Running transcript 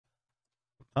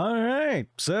All right,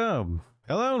 so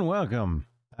hello and welcome.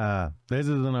 This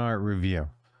is an art review.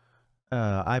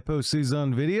 I post these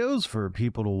on videos for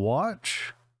people to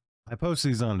watch. I post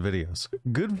these on videos.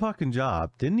 Good fucking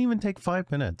job. Didn't even take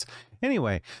 5 minutes.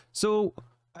 Anyway, so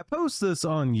I post this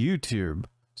on YouTube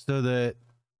so that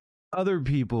other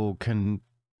people can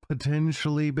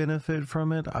potentially benefit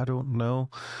from it. I don't know.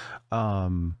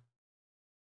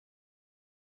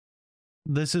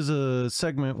 This is a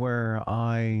segment where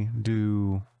I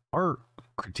do art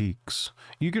critiques.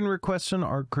 You can request an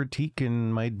art critique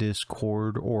in my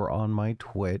Discord or on my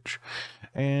Twitch,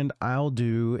 and I'll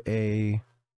do a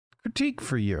critique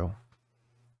for you.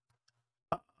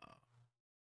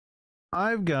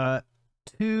 I've got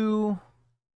two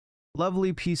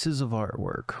lovely pieces of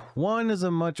artwork. One is a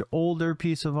much older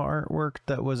piece of artwork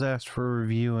that was asked for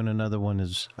review, and another one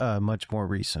is much more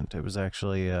recent. It was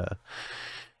actually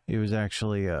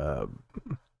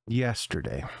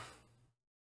yesterday.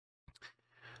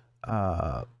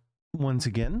 Once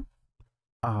again,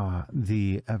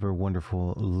 the ever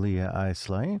wonderful Leia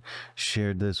Icelight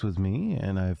shared this with me,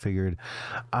 and I figured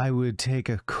I would take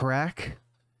a crack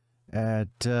at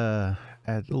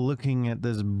looking at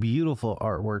this beautiful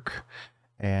artwork,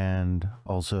 and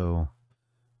also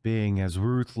being as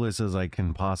ruthless as I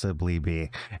can possibly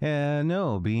be.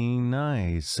 No, being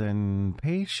nice and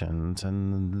patient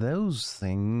and those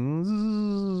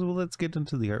things. Well, let's get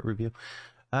into the art review.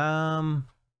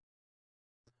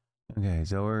 Okay,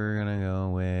 so we're gonna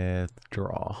go with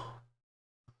draw.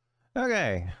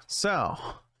 Okay, so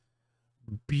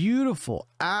beautiful,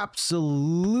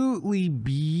 absolutely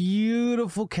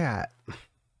beautiful cat.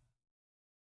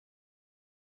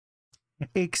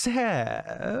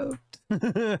 Except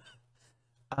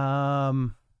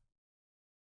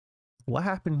what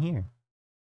happened here?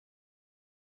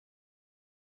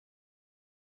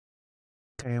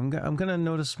 Okay, I'm gonna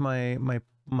notice my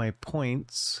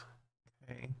points.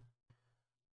 Okay,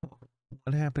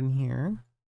 what happened here?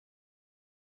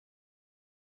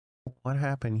 What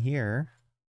happened here?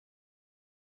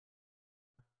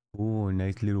 Oh,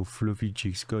 nice little fluffy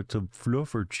cheeks. Got some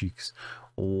fluffer cheeks.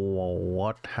 Oh,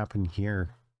 what happened here?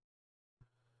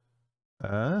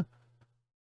 What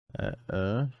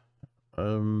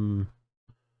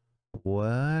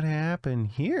happened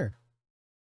here?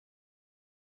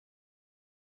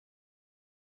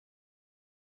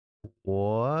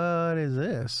 What is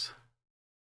this?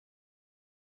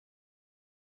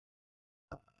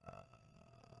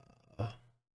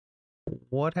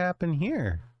 What happened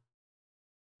here?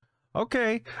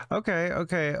 Okay.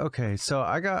 So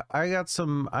I got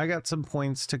some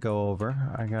points to go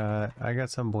over. I got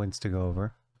some points to go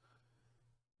over.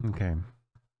 Okay.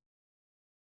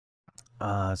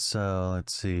 So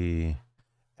let's see.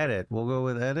 Edit. We'll go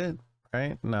with edit,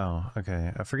 right? No.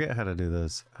 Okay. I forget how to do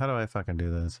this. How do I fucking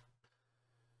do this?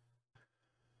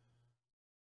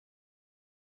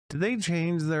 Did they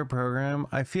change their program?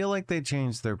 I feel like they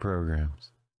changed their programs.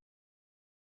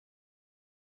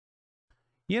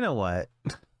 You know what?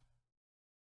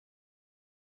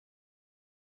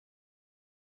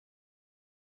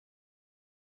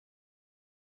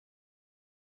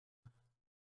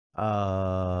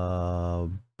 Not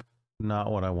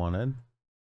what I wanted.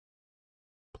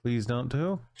 Please don't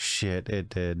do. Shit, it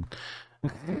did.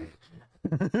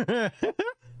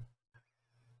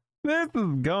 This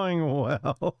is going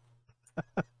well.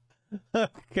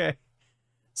 Okay.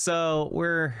 So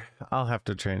I'll have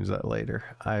to change that later.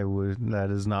 That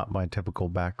is not my typical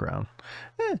background.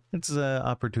 It's an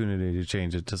opportunity to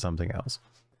change it to something else.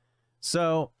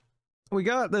 So we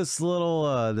got this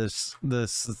little,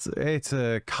 it's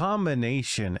a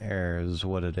combination error is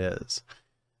what it is.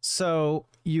 So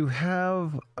you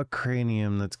have a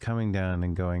cranium that's coming down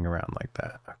and going around like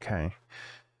that. Okay.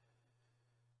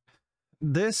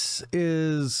 This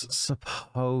is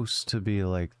supposed to be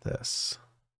like this.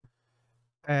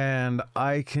 And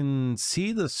I can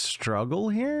see the struggle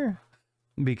here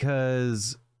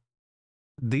because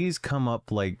these come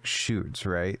up like shoots,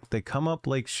 right? They come up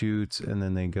like shoots and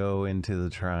then they go into the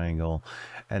triangle,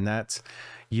 and that's,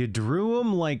 you drew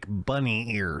them like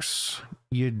bunny ears.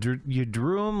 You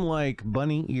drew them like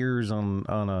bunny ears on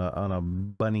a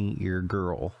bunny ear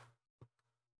girl.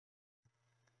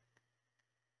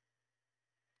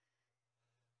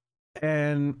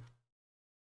 And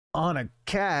on a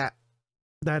cat,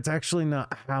 that's actually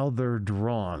not how they're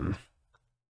drawn.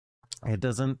 It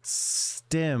doesn't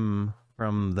stem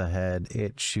from the head,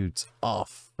 it shoots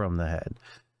off from the head.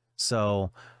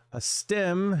 So a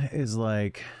stem is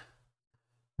like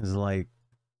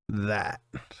that,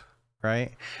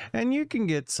 right? And you can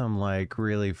get some like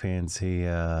really fancy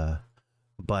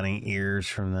bunny ears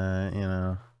from that, you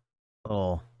know.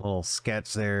 Little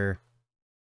sketch there.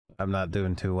 I'm not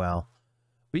doing too well.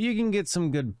 But you can get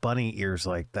some good bunny ears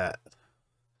like that.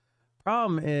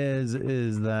 Problem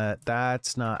is that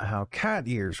that's not how cat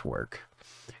ears work.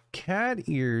 Cat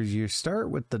ears, you start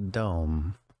with the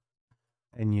dome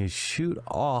and you shoot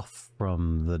off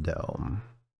from the dome.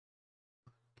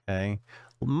 Okay?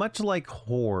 Much like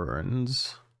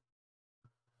horns,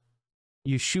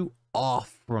 you shoot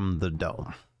off from the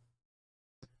dome.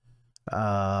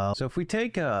 So if we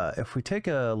take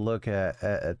a look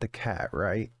at the cat,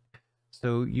 right?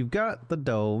 So you've got the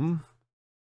dome.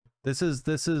 This is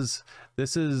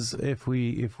if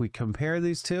we compare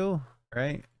these two,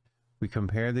 right? We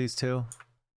compare these two.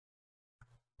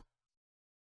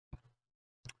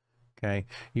 Okay,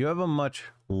 you have a much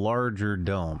larger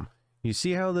dome. You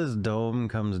see how this dome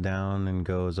comes down and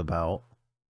goes about?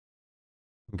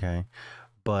 Okay,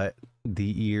 but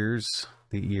the ears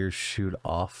shoot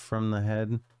off from the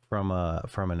head from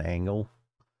an angle.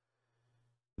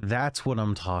 That's what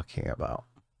I'm talking about.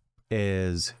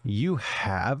 Is you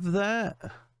have that,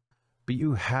 but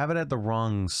you have it at the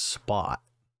wrong spot.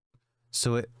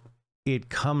 So it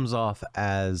comes off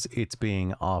as it's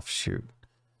being offshoot.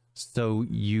 So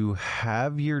you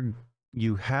have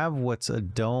what's a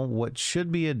dome, what should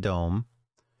be a dome.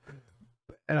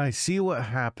 And I see what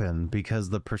happened because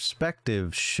the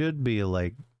perspective should be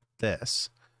like this.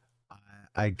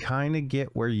 I kind of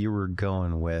get where you were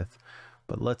going with,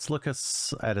 but let's look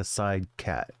at a side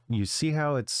cat. You see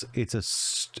how it's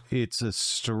a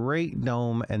straight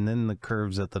dome and then the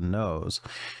curves at the nose.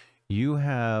 You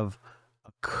have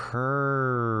a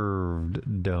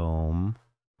curved dome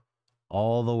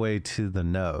all the way to the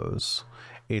nose.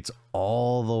 It's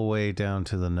all the way down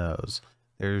to the nose.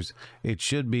 It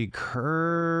should be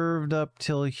curved up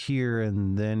till here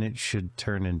and then it should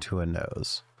turn into a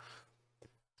nose.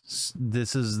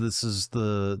 This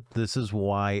is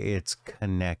why it's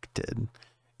connected,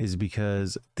 is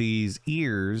because these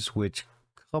ears, which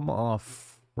come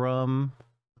off from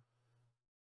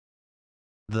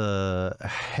the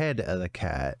head of the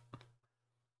cat,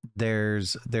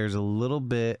 there's a little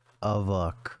bit of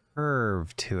a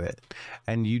curve to it,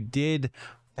 and you did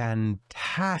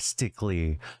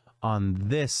fantastically on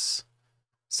this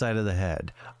side of the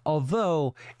head,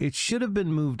 although it should have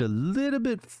been moved a little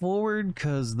bit forward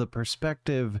because the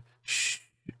perspective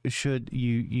should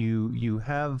you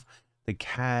have the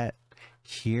cat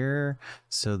here,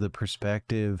 so the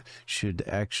perspective should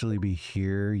actually be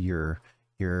here.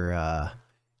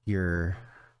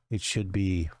 It should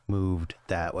be moved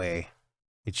that way.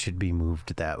 It should be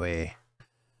moved that way.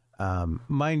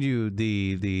 Mind you,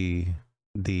 the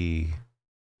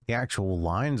actual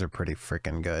lines are pretty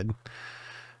freaking good.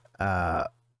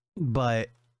 But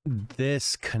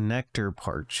this connector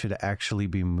part should actually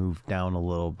be moved down a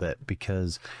little bit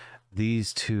because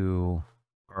these two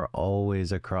are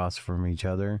always across from each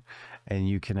other, and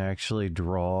you can actually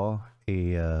draw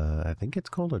a I think it's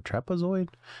called a trapezoid.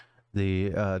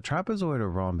 The trapezoid or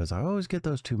rhombus, I always get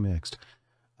those two mixed.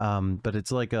 But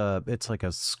it's like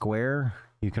a square.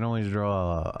 You can always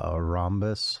draw a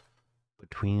rhombus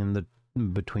between the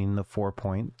 4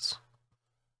 points.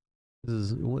 This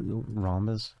is what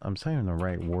rhombus? I'm saying the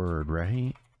right word,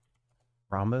 right?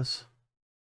 Rhombus?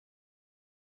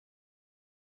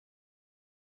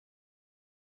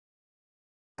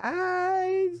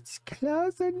 It's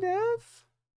close enough.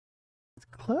 It's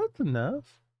close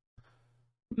enough.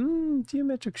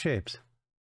 Geometric shapes.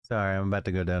 Sorry, I'm about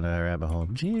to go down a rabbit hole.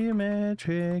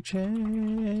 Geometric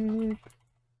shape.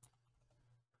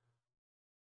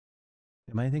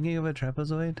 Am I thinking of a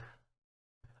trapezoid?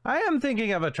 I am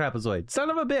thinking of a trapezoid. Son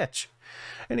of a bitch.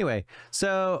 Anyway,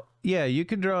 so yeah, you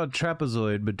could draw a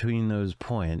trapezoid between those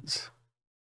points.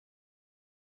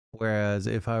 Whereas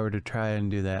if I were to try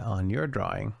and do that on your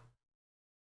drawing.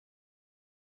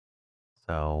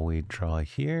 So we draw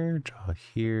here, draw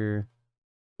here.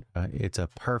 It's a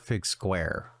perfect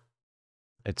square.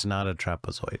 It's not a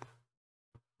trapezoid.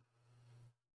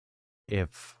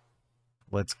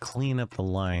 Let's clean up the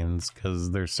lines because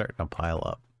they're starting to pile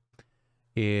up.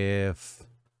 If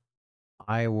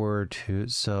I were to,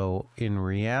 so in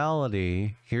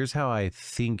reality, here's how I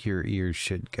think your ears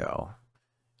should go.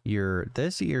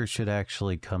 This ear should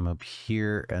actually come up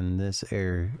here, and this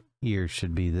ear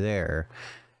should be there.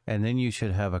 And then you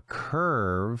should have a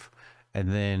curve,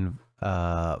 and then,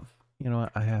 you know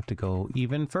what, I have to go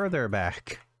even further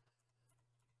back.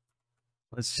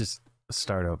 Let's just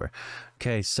start over.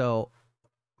 Okay, so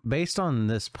based on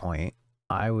this point,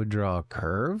 I would draw a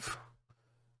curve.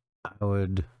 I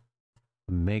would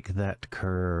make that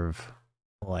curve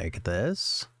like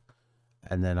this,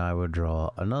 and then I would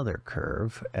draw another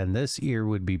curve, and this ear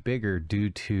would be bigger due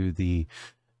to the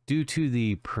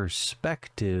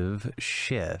perspective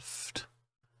shift,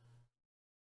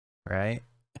 right?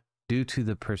 Due to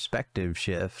the perspective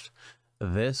shift,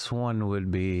 this one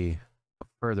would be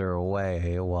further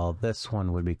away while this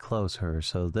one would be closer,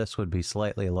 so this would be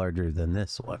slightly larger than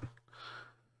this one.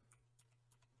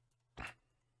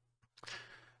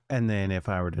 And then if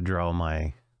I were to draw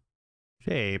my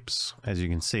shapes, as you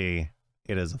can see,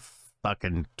 it is a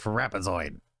fucking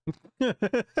trapezoid.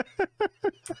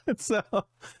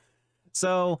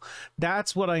 so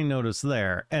that's what I noticed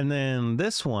there. And then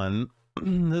this one,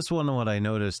 what I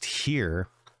noticed here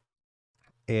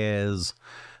is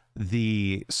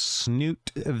the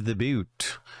snoot of the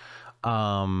boot.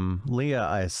 Leia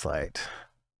Icelight,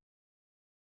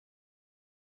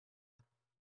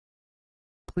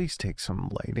 please take some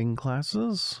lighting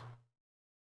classes.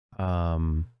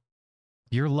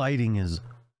 Your lighting is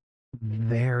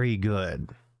very good.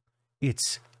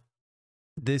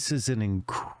 This is an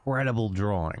incredible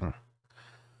drawing.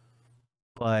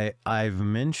 But I've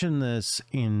mentioned this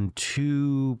in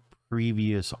 2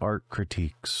 previous art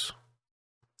critiques.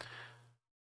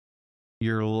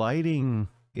 Your lighting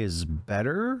is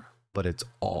better, but it's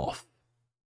off.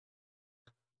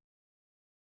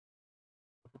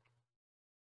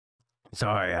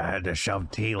 Sorry, I had to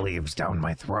shove tea leaves down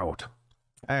my throat.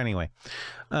 Anyway,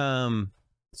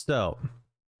 so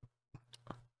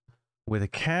with a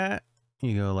cat,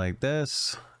 you go like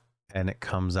this, and it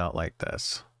comes out like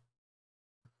this.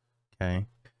 Okay.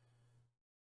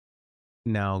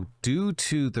 Now, due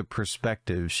to the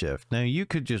perspective shift, now you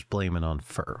could just blame it on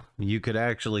fur. You could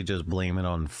actually just blame it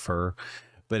on fur,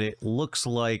 but it looks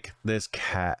like this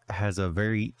cat has a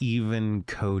very even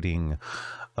coating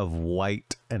of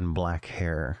white and black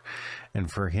hair.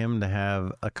 And for him to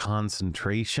have a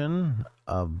concentration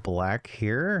of black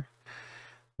hair,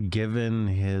 given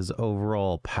his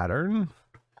overall pattern,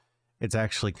 it's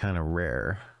actually kind of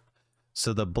rare.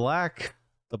 So the black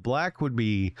would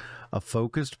be a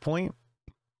focused point.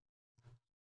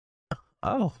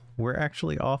 Oh, we're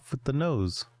actually off with the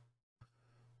nose.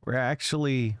 We're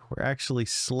actually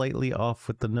slightly off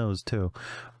with the nose too,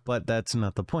 but that's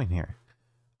not the point here.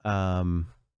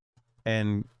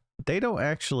 And they don't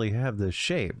actually have this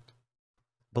shape.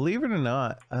 Believe it or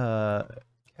not,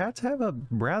 cats have a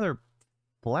rather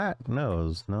flat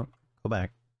nose. No, go back.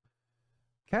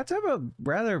 Cats have a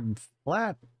rather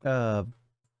flat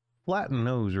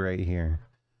nose right here.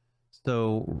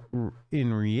 So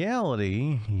in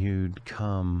reality, you'd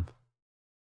come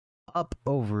up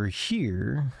over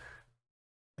here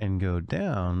and go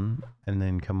down and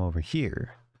then come over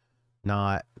here.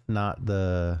 Not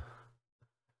the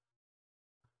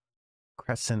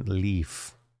crescent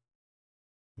leaf.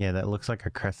 Yeah, that looks like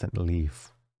a crescent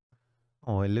leaf.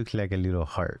 Oh, it looks like a little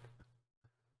heart.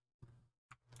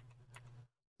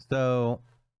 So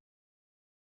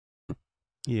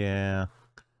yeah,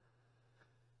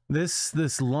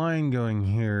 this line going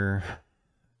here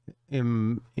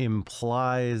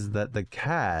implies that the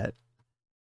cat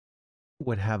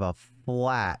would have a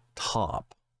flat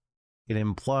top. It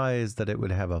implies that it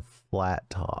would have a flat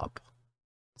top.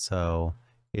 So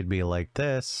it'd be like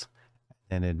this,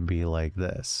 and it'd be like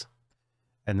this.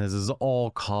 And this is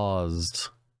all caused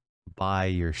by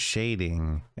your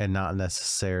shading and not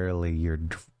necessarily your,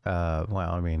 well,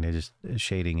 I mean, it just,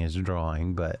 shading is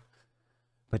drawing, but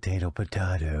potato.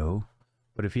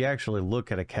 But if you actually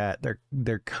look at a cat,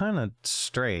 they're kind of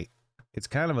straight. It's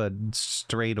kind of a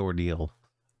straight ordeal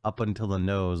up until the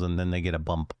nose, and then they get a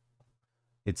bump.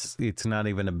 It's not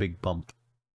even a big bump.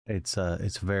 It's a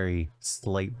very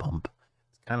slight bump.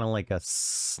 It's kind of like a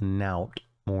snout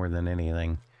more than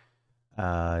anything.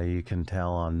 You can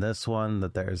tell on this one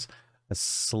that there's a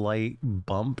slight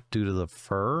bump due to the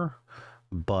fur,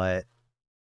 but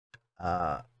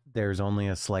there's only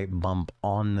a slight bump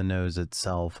on the nose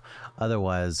itself.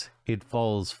 Otherwise, it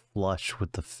falls flush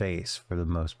with the face for the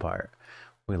most part.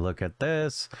 We look at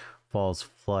this, falls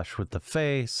flush with the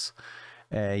face.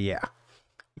 Yeah.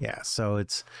 So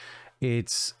it's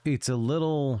a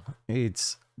little,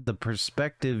 the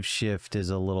perspective shift is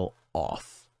a little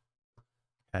off.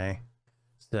 Okay.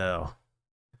 So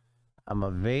I'm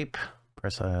a vape,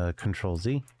 press Control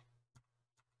Z.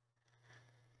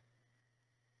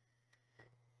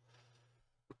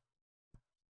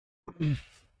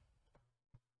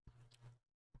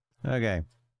 Okay.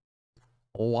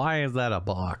 Why is that a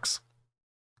box?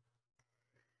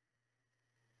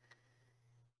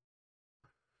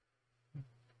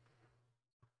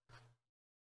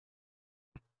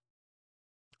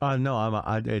 No,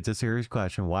 it's a serious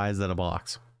question. Why is that a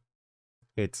box?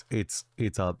 it's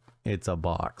a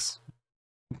box.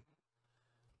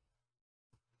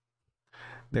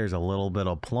 There's a little bit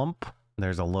of plump.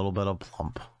 There's a little bit of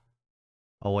plump.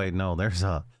 Oh wait, no, there's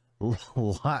a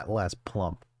lot less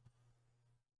plump.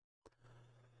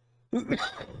 You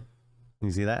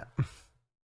see that?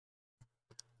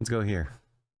 Let's go here.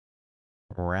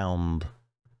 Round.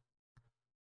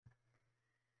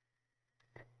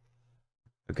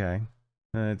 Okay.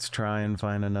 Let's try and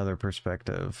find another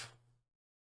perspective.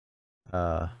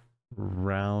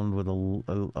 Round with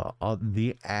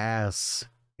the ass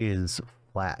is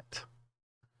flat,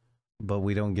 but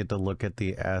we don't get to look at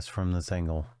the ass from this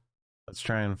angle. Let's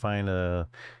try and find a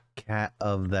cat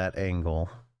of that angle.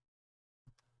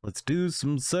 Let's do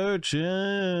some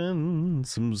searching,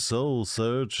 some soul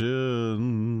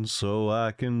searching, so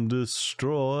I can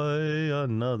destroy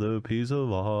another piece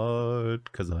of art,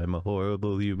 because I'm a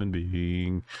horrible human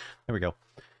being. There we go.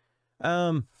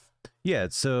 Yeah,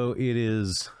 so it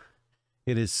is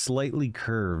slightly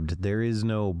curved. There is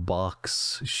no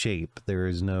box shape. There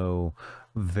is no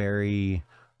very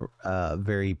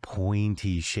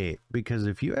pointy shape, because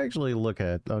if you actually look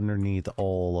at underneath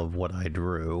all of what I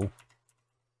drew,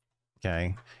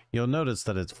 okay, you'll notice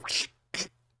that it's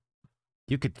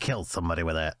you could kill somebody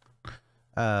with that.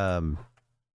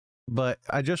 But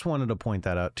I just wanted to point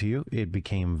that out to you. It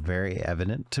became very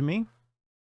evident to me.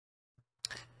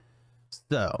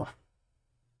 So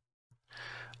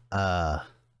the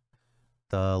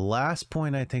last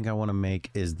point I think I want to make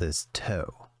is this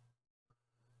toe.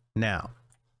 Now,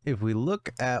 if we look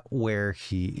at where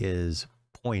he is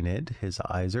pointed, his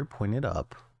eyes are pointed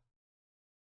up.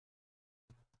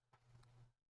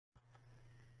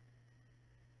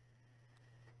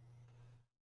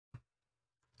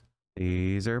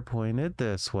 These are pointed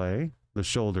this way. The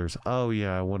shoulders. Oh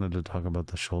yeah, I wanted to talk about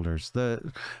the shoulders.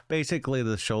 Basically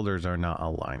the shoulders are not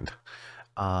aligned.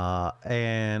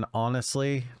 And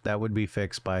honestly, that would be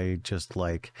fixed by just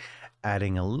like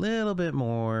adding a little bit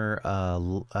more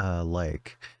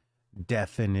like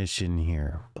definition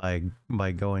here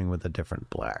by going with a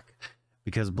different black,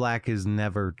 because black is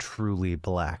never truly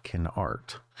black in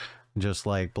art, just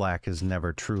like black is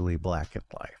never truly black in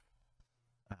life.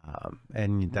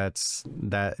 And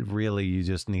that really, you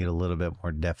just need a little bit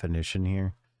more definition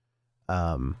here.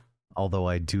 Although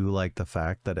I do like the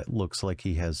fact that it looks like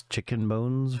he has chicken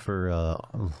bones for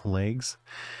legs.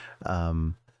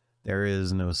 There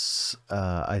is no,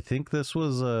 I think this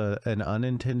was an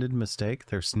unintended mistake.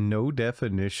 There's no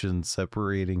definition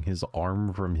separating his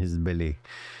arm from his belly.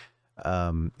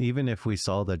 Even if we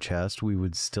saw the chest, we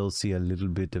would still see a little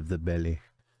bit of the belly,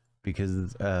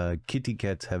 because kitty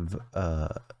cats have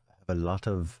a lot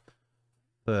of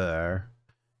fur.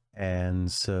 And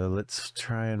so let's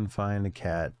try and find a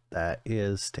cat that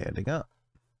is standing up,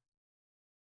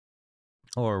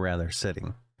 or rather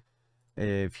sitting.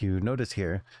 If you notice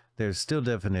here, there's still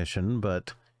definition,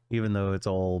 but even though it's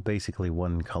all basically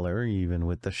one color, even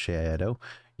with the shadow,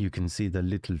 you can see the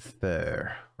little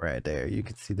fur right there. You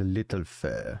can see the little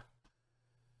fur.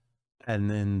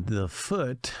 And then the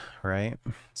foot, right?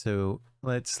 So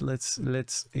let's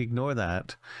ignore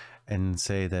that and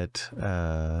say that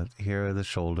here are the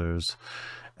shoulders,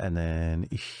 and then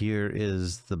here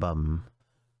is the bum.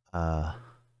 That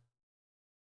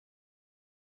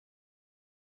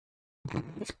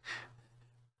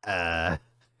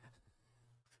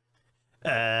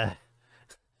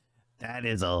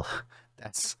is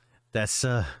that's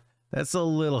a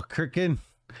little crooked.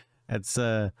 That's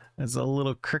a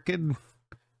little crooked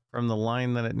from the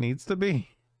line that it needs to be.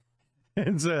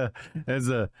 It's a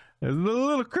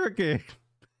little crooked.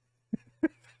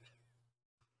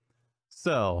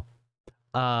 So,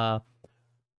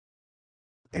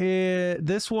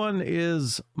 this one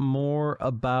is more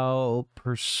about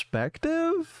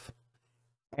perspective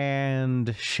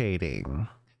and shading.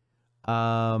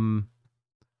 So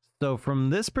from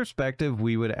this perspective,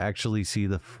 we would actually see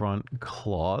the front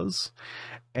claws,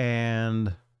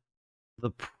 and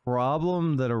the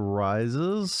problem that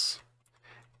arises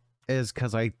is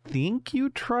because I think you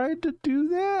tried to do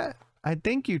that.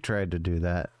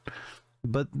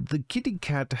 But the kitty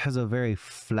cat has a very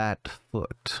flat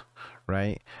foot,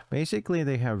 right? Basically,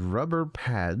 they have rubber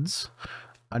pads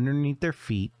underneath their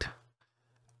feet,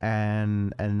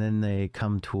 and then they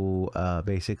come to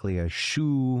basically a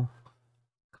shoe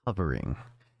covering.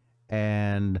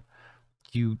 And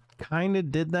you kind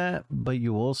of did that, but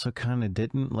you also kind of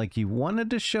didn't. Like, you wanted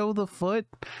to show the foot,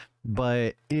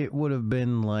 but it would have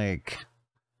been like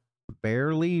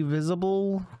barely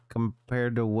visible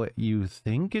compared to what you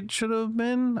think it should have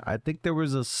been. I think there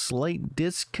was a slight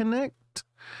disconnect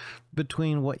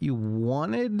between what you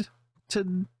wanted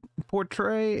to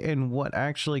portray and what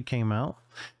actually came out,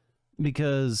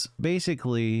 because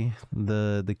basically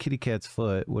the kitty cat's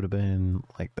foot would have been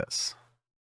like this.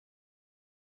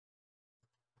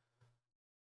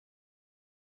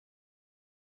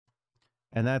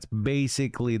 And that's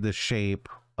basically the shape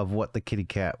of what the kitty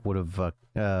cat would have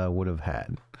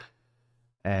had.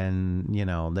 And you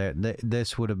know,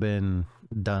 this would have been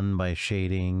done by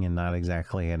shading and not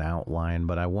exactly an outline,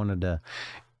 but I wanted to,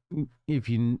 if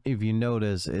you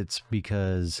notice, it's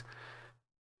because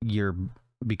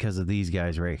of these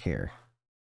guys right here.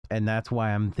 And that's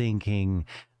why I'm thinking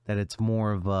that it's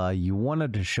more of a, you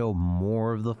wanted to show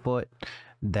more of the foot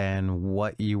than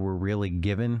what you were really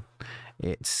given.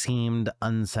 It seemed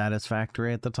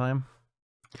unsatisfactory at the time,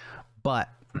 but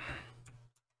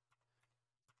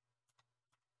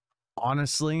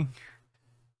honestly,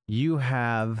 you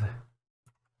have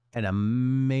an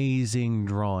amazing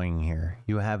drawing here.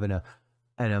 You have an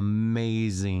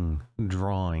amazing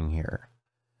drawing here.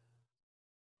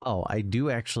 Oh, I do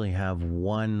actually have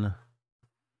one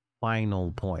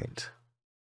final point.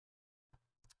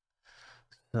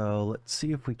 So let's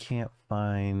see if we can't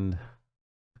find...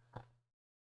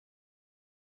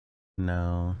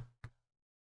 No.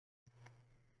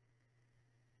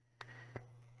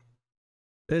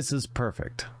 This is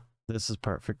perfect. This is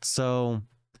perfect. So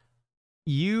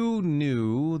you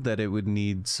knew that it would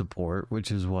need support,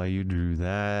 which is why you drew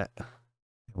that.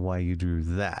 Why you drew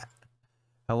that.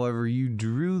 However, you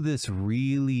drew this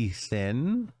really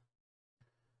thin,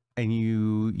 and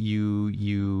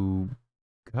you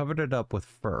covered it up with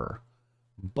fur.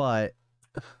 But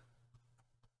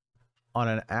on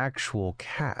an actual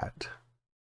cat,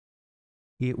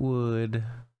 it would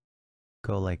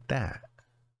go like that.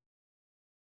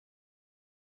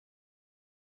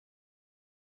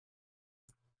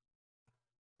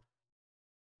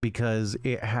 Because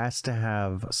it has to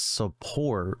have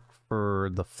support for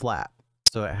the flap.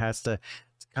 So it has to,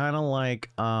 it's kind of like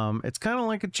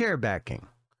a chair backing.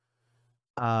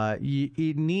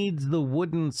 It needs the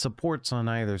wooden supports on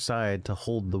either side to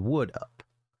hold the wood up.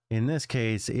 In this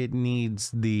case, it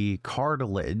needs the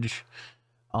cartilage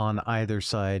on either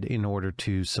side in order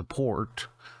to support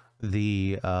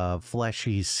the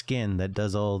fleshy skin that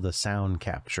does all the sound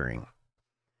capturing.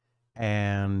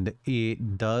 And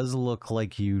it does look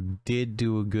like you did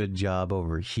do a good job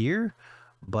over here,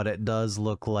 but it does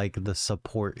look like the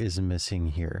support is missing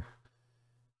here.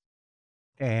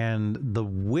 And the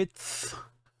width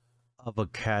of a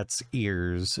cat's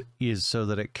ears is so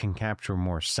that it can capture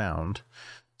more sound.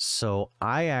 So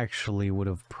I actually would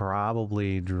have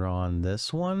probably drawn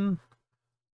this one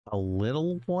a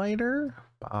little wider,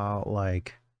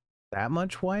 like that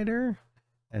much wider.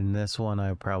 And this one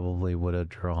I probably would have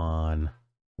drawn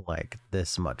like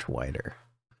this much wider.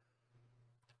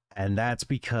 And that's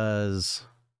because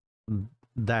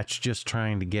that's just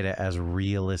trying to get it as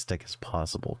realistic as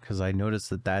possible. Because I noticed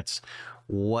that that's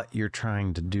what you're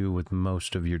trying to do with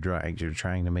most of your drawings. You're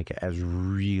trying to make it as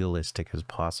realistic as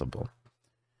possible.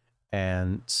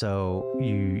 And so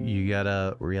you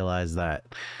gotta realize that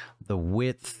the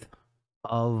width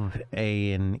of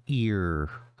an ear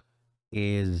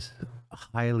is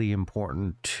highly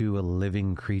important to a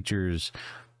living creature's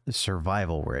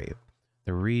survival rate.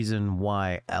 The reason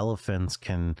why elephants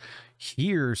can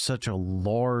hear such a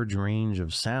large range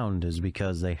of sound is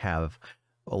because they have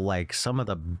like some of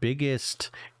the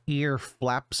biggest ear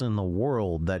flaps in the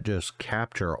world that just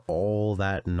capture all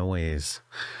that noise.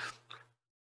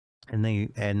 And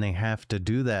they have to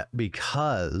do that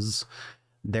because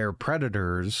their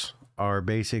predators are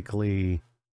basically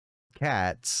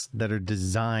cats that are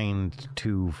designed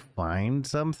to find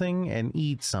something and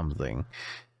eat something.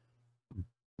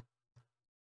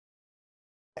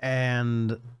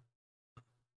 And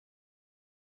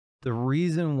the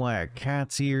reason why a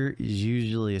cat's ear is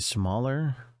usually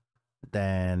smaller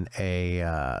than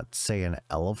a say an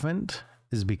elephant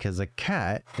is because a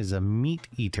cat is a meat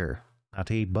eater,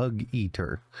 not a bug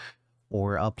eater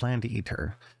or a plant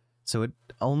eater. So it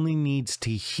only needs to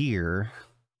hear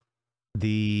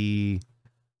the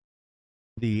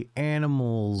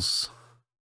animals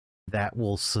that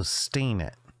will sustain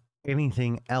it.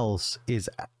 Anything else is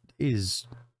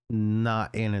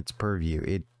not in its purview.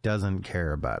 It doesn't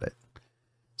care about it.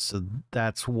 So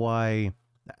that's why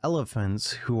the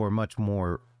elephants, who are much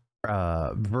more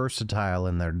versatile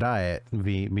in their diet,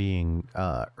 being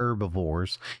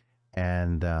herbivores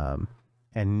and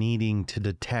needing to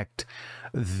detect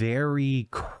very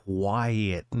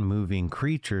quiet moving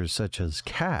creatures such as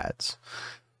cats,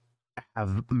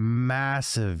 have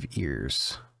massive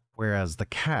ears, whereas the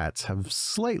cats have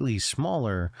slightly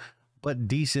smaller but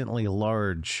decently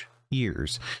large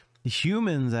ears.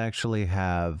 Humans actually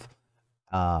have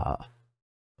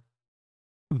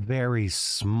very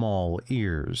small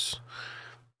ears,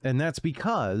 and that's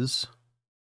because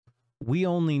we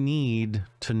only need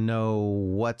to know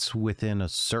what's within a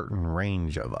certain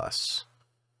range of us.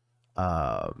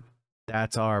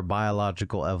 That's our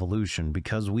biological evolution.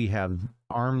 Because we have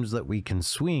arms that we can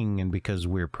swing, and because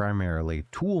we're primarily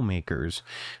tool makers,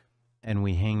 and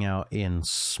we hang out in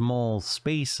small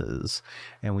spaces,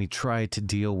 and we try to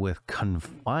deal with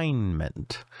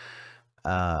confinement,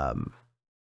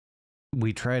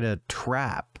 we try to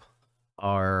trap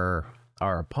our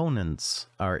opponents,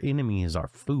 our enemies, our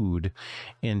food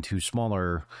into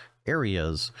smaller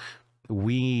areas.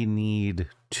 We need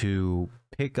to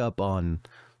pick up on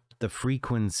the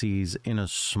frequencies in a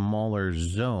smaller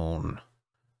zone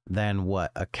than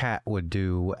what a cat would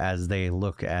do as they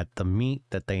look at the meat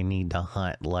that they need to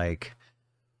hunt, like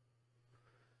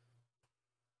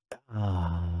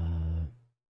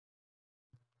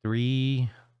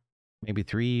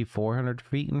 400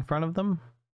 feet in front of them.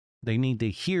 They need to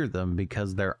hear them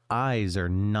because their eyes are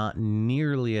not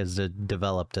nearly as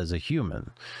developed as a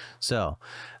human. So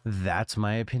that's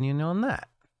my opinion on that.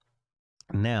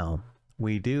 Now,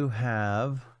 we do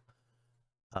have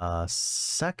a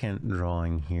second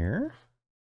drawing here.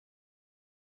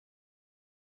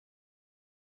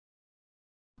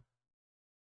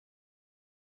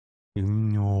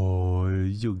 Oh,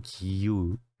 it's so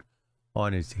cute.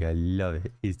 Honestly, I love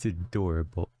it. It's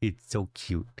adorable. It's so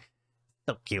cute.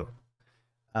 So cute.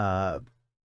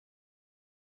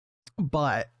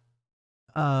 But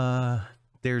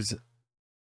there's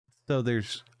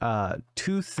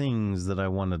two things that I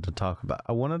wanted to talk about.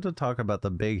 I wanted to talk about the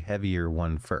big, heavier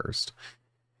one first,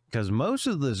 because most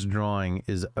of this drawing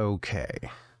is okay.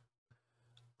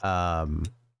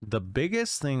 The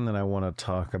biggest thing that I want to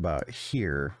talk about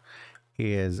here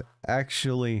is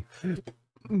actually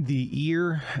the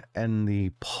ear and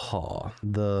the paw.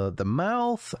 The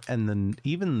mouth and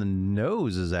even the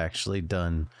nose is actually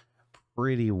done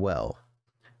pretty well.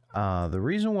 The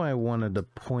reason why I wanted to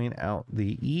point out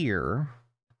the ear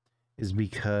is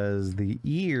because the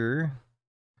ear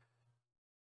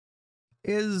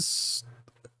is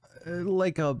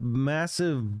like a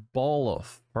massive ball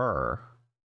of fur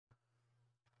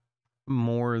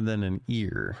more than an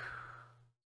ear.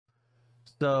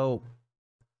 So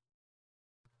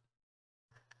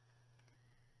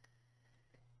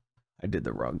I did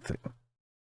the wrong thing.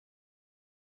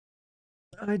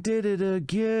 I did it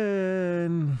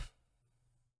again.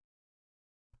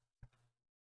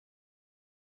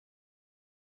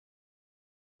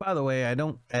 By the way, I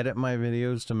don't edit my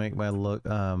videos to make my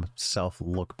self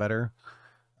look better,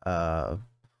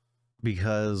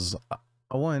 because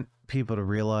I want people to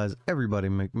realize everybody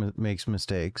makes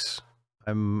mistakes.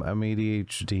 I'm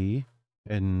ADHD,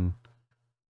 and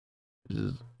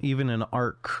even an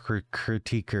art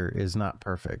critiquer is not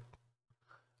perfect.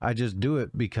 I just do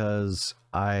it because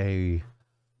I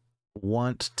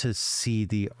want to see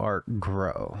the art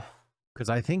grow, because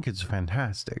I think it's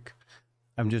fantastic.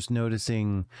 I'm just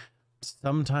noticing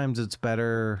sometimes it's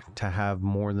better to have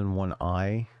more than one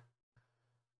eye.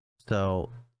 So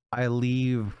I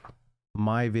leave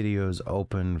my videos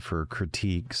open for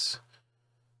critiques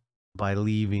by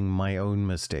leaving my own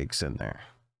mistakes in there.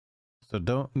 So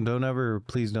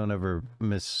please don't ever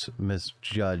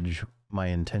misjudge my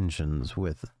intentions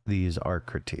with these art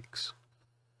critiques.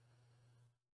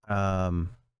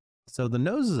 So the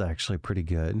nose is actually pretty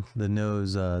good. The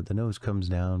nose comes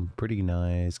down pretty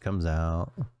nice, comes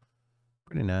out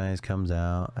pretty nice, comes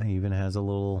out. It even has a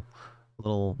little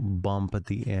bump at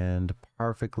the end,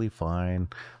 perfectly fine.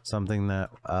 Something that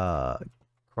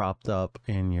cropped up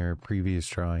in your previous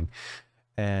drawing.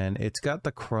 And it's got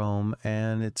the chrome,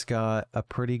 and it's got a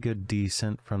pretty good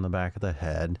decent from the back of the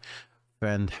head.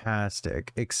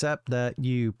 Fantastic, except that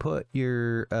you put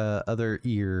your other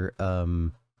ear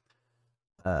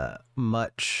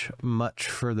much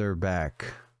further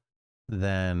back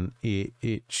than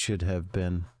it should have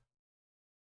been,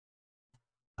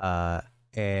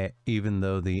 even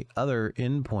though the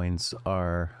endpoints points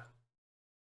are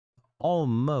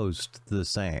almost the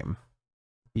same.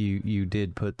 You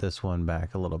did put this one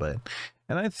back a little bit,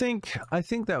 and I think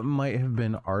that might have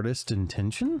been artist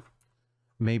intention.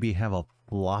 Maybe have a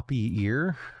floppy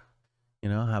ear, you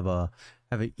know, have an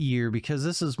ear, because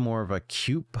this is more of a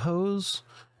cute pose,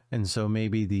 and so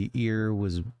maybe the ear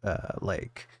was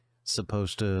like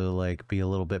supposed to like be a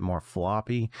little bit more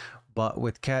floppy. But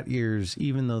with cat ears,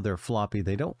 even though they're floppy,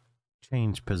 they don't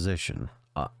change position,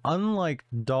 unlike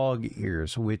dog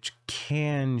ears, which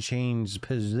can change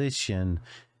position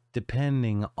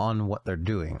depending on what they're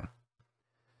doing.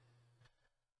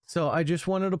 So I just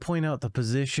wanted to point out the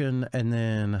position, and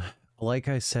then, like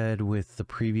I said with the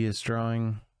previous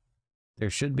drawing, there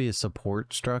should be a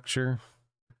support structure.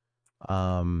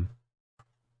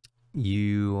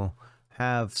 You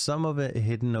have some of it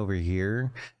hidden over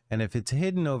here, and if it's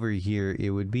hidden over here,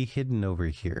 it would be hidden over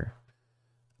here,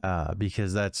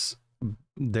 because that's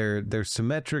they're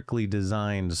symmetrically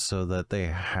designed so that they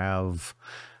have.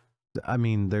 I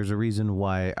mean, there's a reason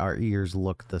why our ears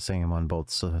look the same on both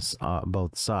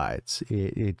sides.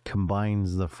 It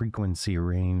combines the frequency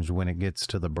range when it gets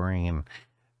to the brain,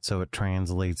 so it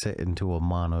translates it into a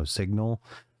mono signal,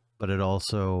 but it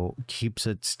also keeps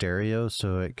it stereo,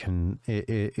 so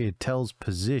it tells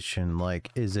position, like,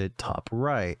 is it top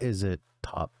right, is it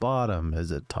top bottom,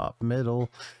 is it top middle,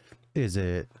 is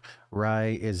it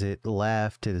right, is it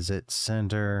left, is it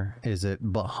center, is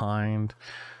it behind.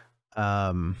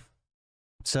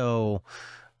 So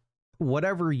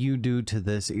whatever you do to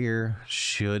this ear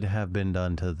should have been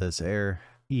done to this ear,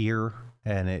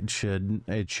 and it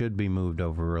should be moved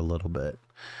over a little bit.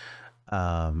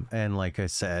 And like I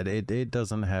said, it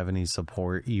doesn't have any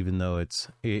support, even though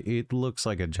it looks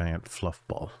like a giant fluff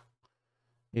ball.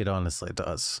 It honestly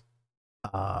does.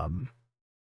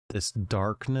 This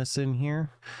darkness in here,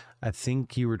 I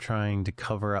think you were trying to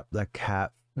cover up the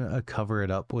cat, cover it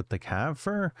up with the cat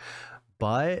fur,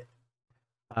 but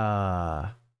the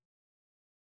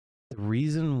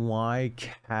reason why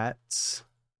cats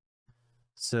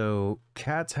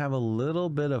have a little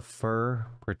bit of fur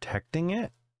protecting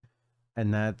it,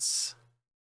 and that's,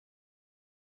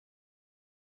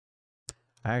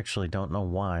 I actually don't know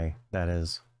why that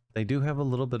is. They do have a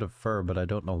little bit of fur, but I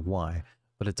don't know why.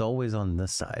 But it's always on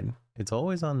this side. It's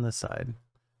always on this side.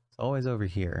 It's always over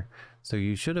here. So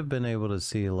you should have been able to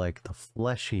see like the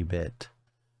fleshy bit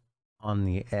on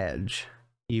the edge.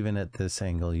 Even at this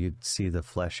angle, you'd see the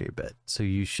fleshy bit. So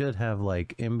you should have,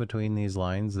 like, in between these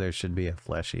lines, there should be a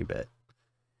fleshy bit.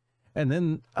 And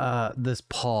then this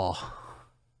paw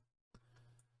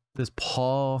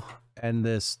and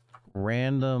this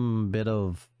random bit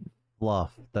of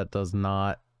fluff that does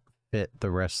not fit the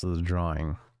rest of the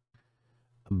drawing.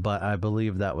 But I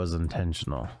believe that was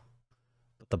intentional.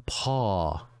 But the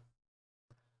paw,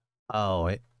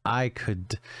 oh, I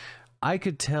could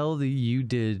tell that you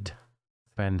did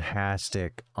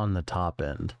fantastic on the top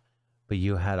end, but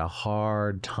you had a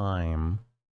hard time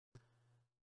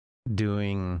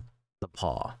doing the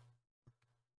paw.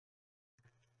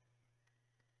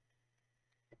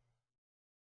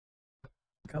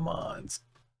 Come on,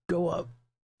 go up.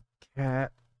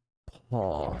 Cat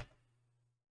paw.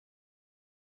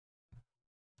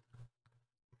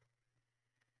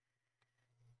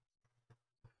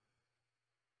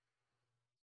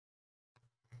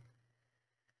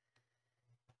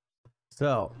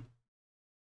 So,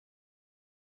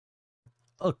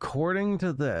 according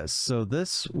to this, so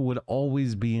this would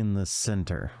always be in the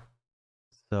center.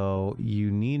 So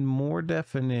you need more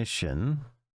definition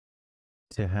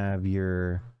to have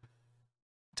your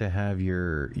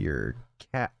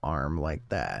cat arm like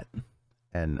that.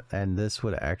 And this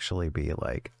would actually be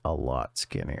like a lot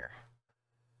skinnier.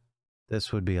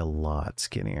 This would be a lot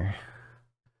skinnier.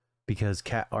 Because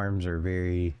cat arms are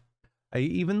very,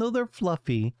 even though they're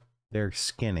fluffy, they're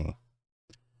skinny.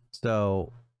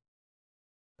 So,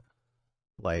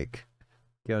 like,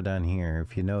 go down here.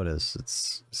 If you notice,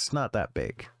 it's not that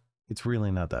big. It's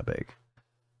really not that big.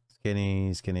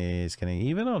 Skinny, skinny, skinny.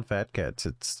 Even on fat cats,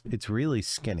 it's really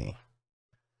skinny.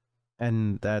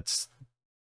 And that's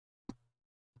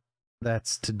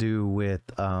to do with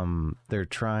they're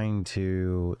trying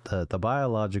to, the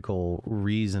biological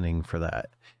reasoning for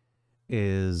that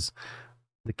is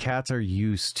the cats are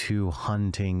used to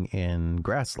hunting in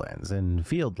grasslands and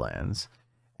fieldlands,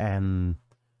 and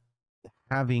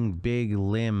having big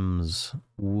limbs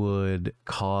would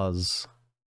cause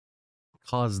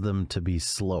them to be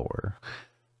slower.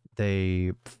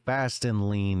 They fast and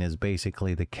lean is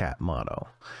basically the cat motto.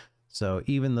 So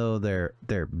even though their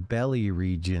belly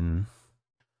region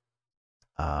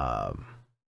can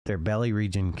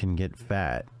get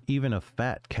fat, even a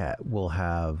fat cat will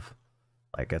have,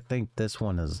 like, I think this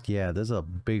one is, yeah, this is a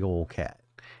big old cat.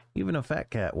 Even a fat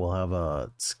cat will have a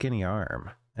skinny arm,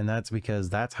 and that's because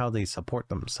that's how they support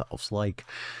themselves. Like,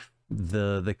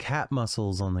 the cat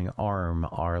muscles on the arm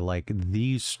are like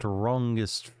the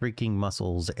strongest freaking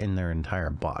muscles in their entire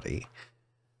body.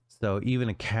 So even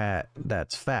a cat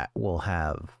that's fat will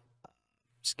have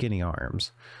skinny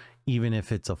arms, even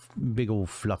if it's a big old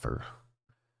fluffer.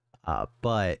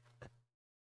 But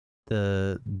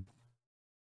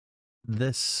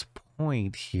this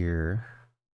point here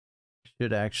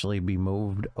should actually be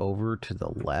moved over to the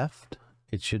left.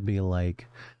 It should be like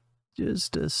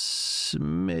just a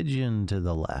smidgen to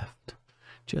the left,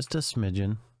 just a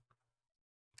smidgen.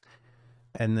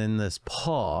 And then this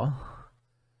paw.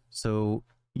 So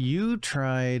you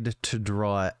tried to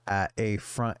draw it at a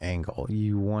front angle.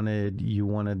 You wanted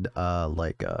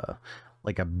like a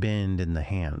bend in the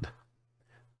hand.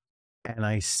 And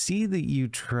I see that you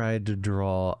tried to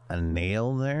draw a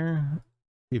nail there.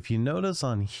 If you notice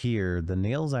on here, the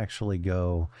nails actually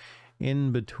go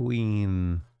in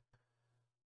between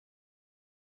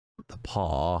the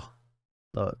paw,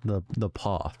 the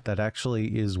paw. That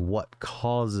actually is what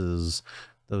causes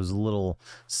those little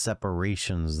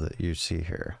separations that you see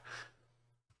here.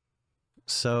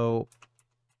 So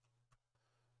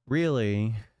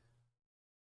really,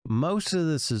 most of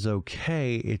this is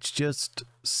okay. It's just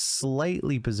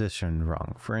slightly positioned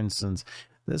wrong. For instance,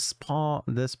 this paw,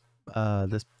 I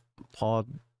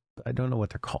don't know what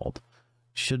they're called,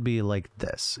 should be like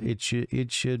this.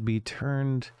 It should be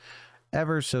turned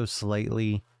ever so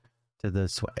slightly to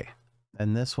this way.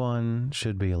 And this one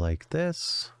should be like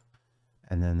this.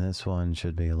 And then this one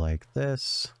should be like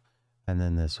this. And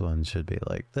then this one should be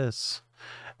like this.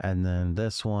 And then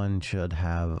this one should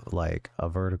have like a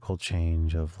vertical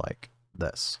change of like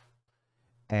this.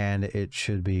 And it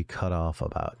should be cut off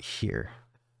about here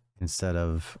instead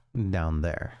of down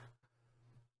there.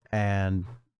 And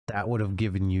that would have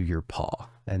given you your paw.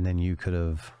 And then you could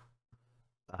have...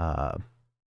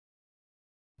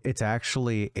 it's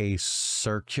actually a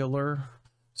circular...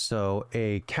 So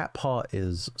a cat paw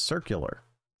is circular.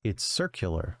 It's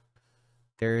circular.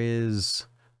 There is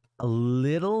a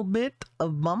little bit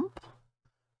of bump,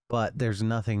 but there's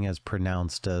nothing as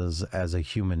pronounced as a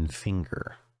human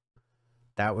finger.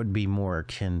 That would be more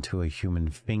akin to a human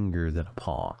finger than a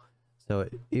paw. So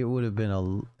it would have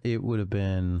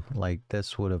been like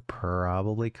this would have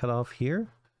probably cut off here,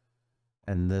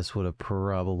 and this would have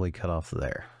probably cut off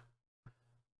there.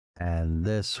 And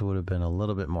this would have been a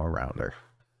little bit more rounder.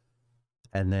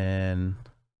 And then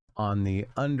on the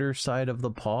underside of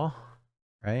the paw,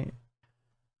 right,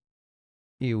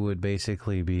 it would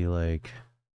basically be like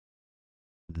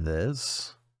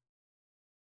this.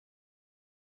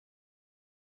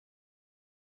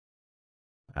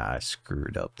 I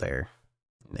screwed up there.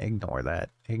 Ignore that.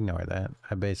 Ignore that.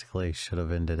 I basically should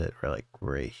have ended it like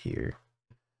right here.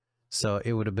 So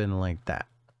it would have been like that.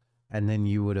 And then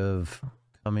you would have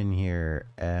come in here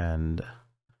and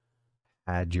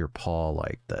add your paw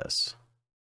like this,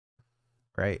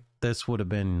 right? This would have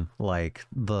been like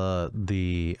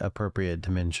the appropriate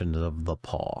dimensions of the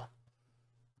paw.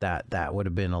 That would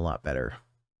have been a lot better.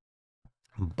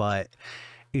 But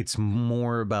it's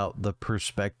more about the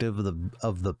perspective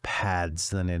of the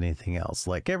pads than anything else.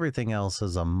 Like everything else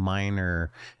is a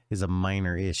minor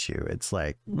issue. It's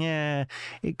like, yeah,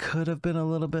 it could have been a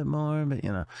little bit more, but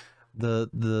you know,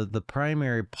 the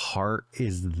primary part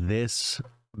is this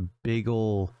big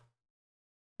ol'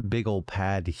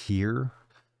 pad here,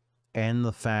 and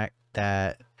the fact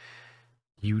that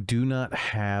you do not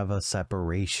have a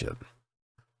separation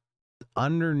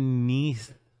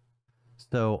underneath.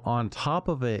 So on top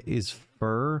of it is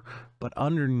fur, but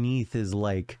underneath is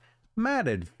like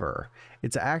matted fur.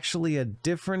 It's actually a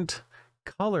different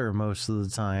color most of the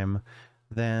time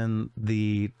than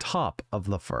the top of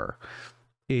the fur.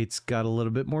 It's got a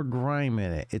little bit more grime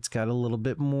in it. It's got a little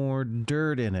bit more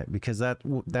dirt in it because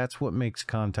that's what makes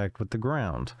contact with the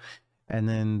ground. And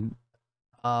then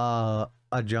a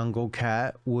jungle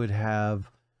cat would have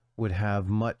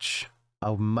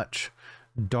a much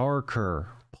darker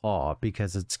paw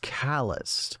because it's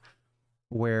calloused.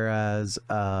 Whereas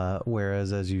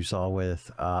as you saw with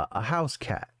a house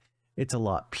cat, it's a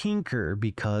lot pinker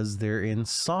because they're in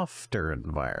softer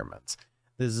environments.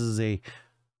 This is a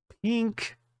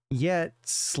pink yet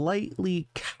slightly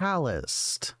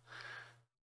calloused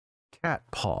cat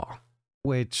paw,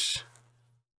 which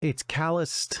it's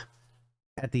calloused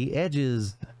at the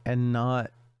edges and not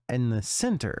in the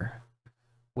center,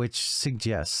 which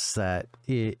suggests that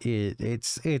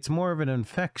it's more of an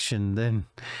infection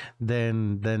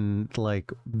than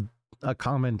like a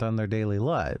comment on their daily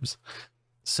lives.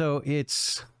 So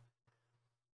it's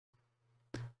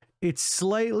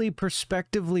slightly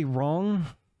perspectively wrong.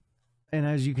 And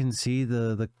as you can see,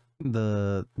 the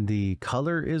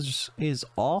color is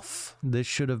off. This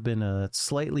should have been a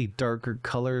slightly darker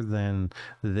color than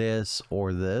this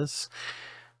or this.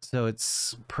 So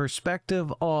it's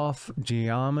perspective off,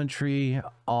 geometry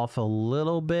off a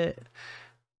little bit,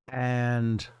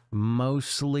 and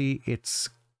mostly it's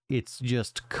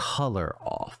just color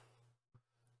off.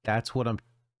 That's what I'm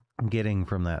getting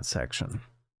from that section.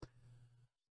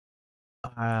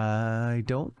 I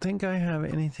don't think I have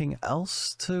anything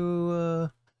else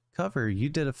to cover, you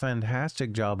did a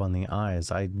fantastic job on the eyes.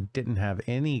 I didn't have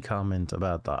any comment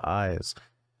about the eyes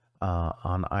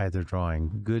on either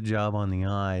drawing. Good job on the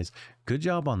eyes. Good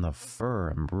job on the fur.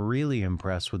 I'm really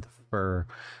impressed with the fur.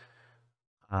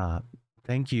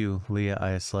 Thank you, Leia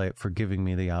Icelight, for giving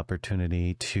me the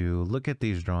opportunity to look at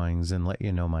these drawings and let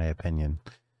you know my opinion.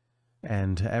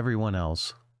 And to everyone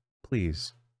else,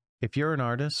 please, if you're an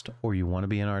artist or you want to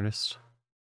be an artist,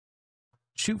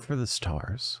 shoot for the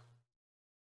stars.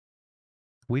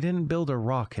 We didn't build a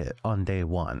rocket on day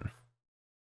one.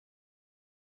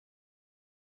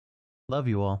 Love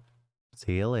you all.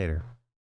 See you later.